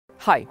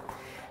Hi,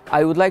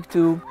 I would like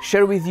to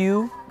share with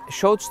you a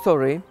short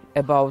story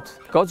about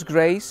God's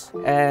grace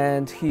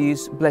and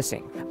His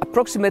blessing.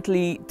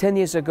 Approximately 10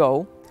 years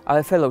ago,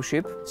 our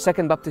fellowship,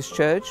 Second Baptist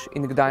Church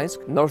in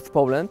Gdańsk, North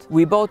Poland,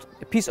 we bought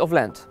a piece of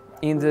land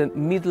in the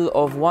middle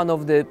of one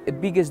of the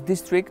biggest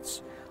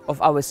districts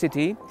of our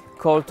city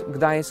called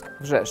Gdańsk.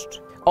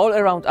 All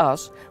around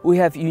us, we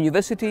have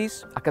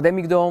universities,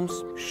 academic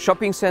domes,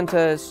 shopping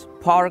centers,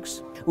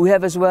 parks. We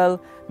have as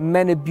well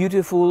many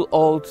beautiful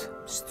old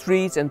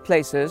streets and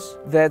places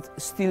that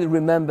still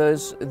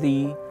remembers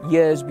the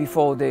years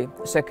before the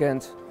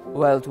Second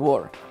World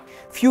War.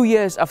 Few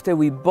years after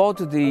we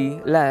bought the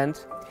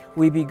land,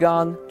 we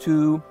began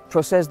to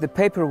process the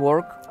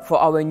paperwork for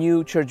our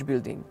new church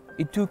building.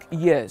 It took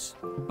years,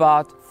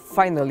 but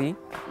finally,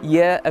 a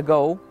year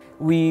ago,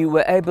 we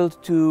were able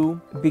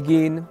to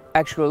begin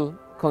actual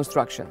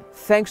construction.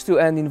 Thanks to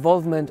an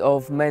involvement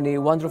of many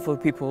wonderful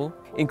people,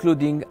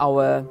 including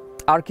our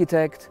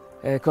architect,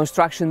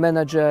 construction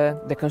manager,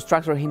 the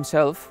constructor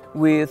himself,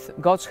 with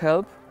God's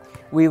help,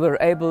 we were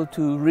able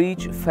to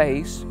reach a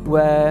phase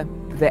where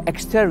the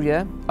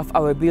exterior of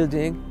our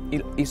building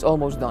is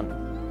almost done.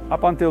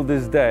 Up until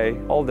this day,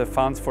 all the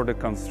funds for the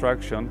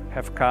construction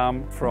have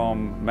come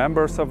from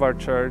members of our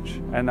church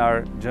and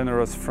our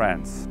generous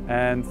friends.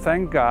 And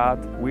thank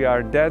God we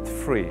are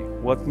debt-free,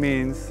 what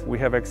means we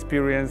have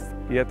experienced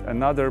yet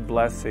another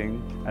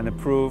blessing and a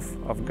proof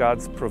of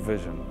God's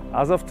provision.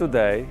 As of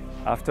today,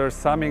 after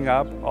summing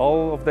up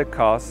all of the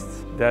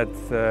costs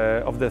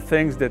of the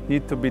things that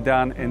need to be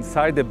done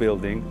inside the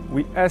building,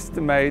 we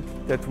estimate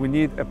that we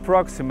need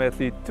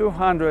approximately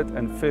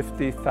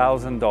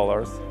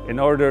 $250,000 in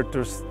order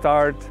to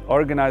start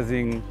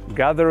organizing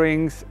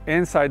gatherings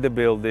inside the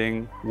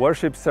building,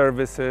 worship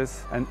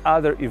services and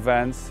other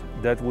events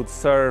that would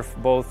serve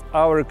both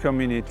our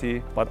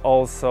community but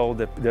also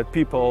the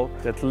people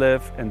that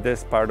live in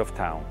this part of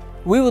town.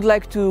 We would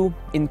like to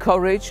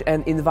encourage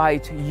and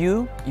invite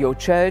you, your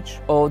church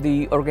or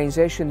the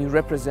organization you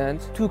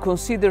represent to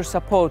consider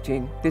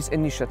supporting this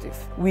initiative.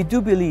 We do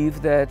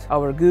believe that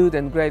our good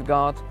and great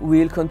God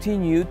will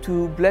continue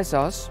to bless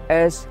us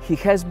as He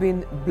has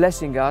been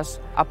blessing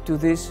us up to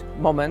this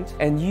moment,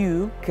 and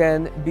you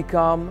can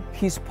become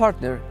His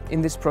partner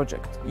in this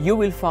project. You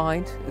will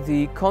find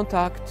the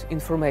contact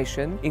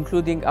information,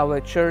 including our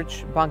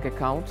church bank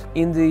account,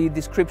 in the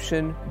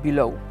description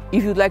below.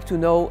 If you'd like to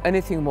know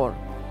anything more,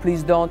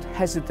 please don't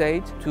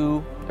hesitate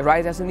to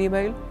write us an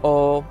email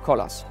or call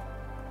us.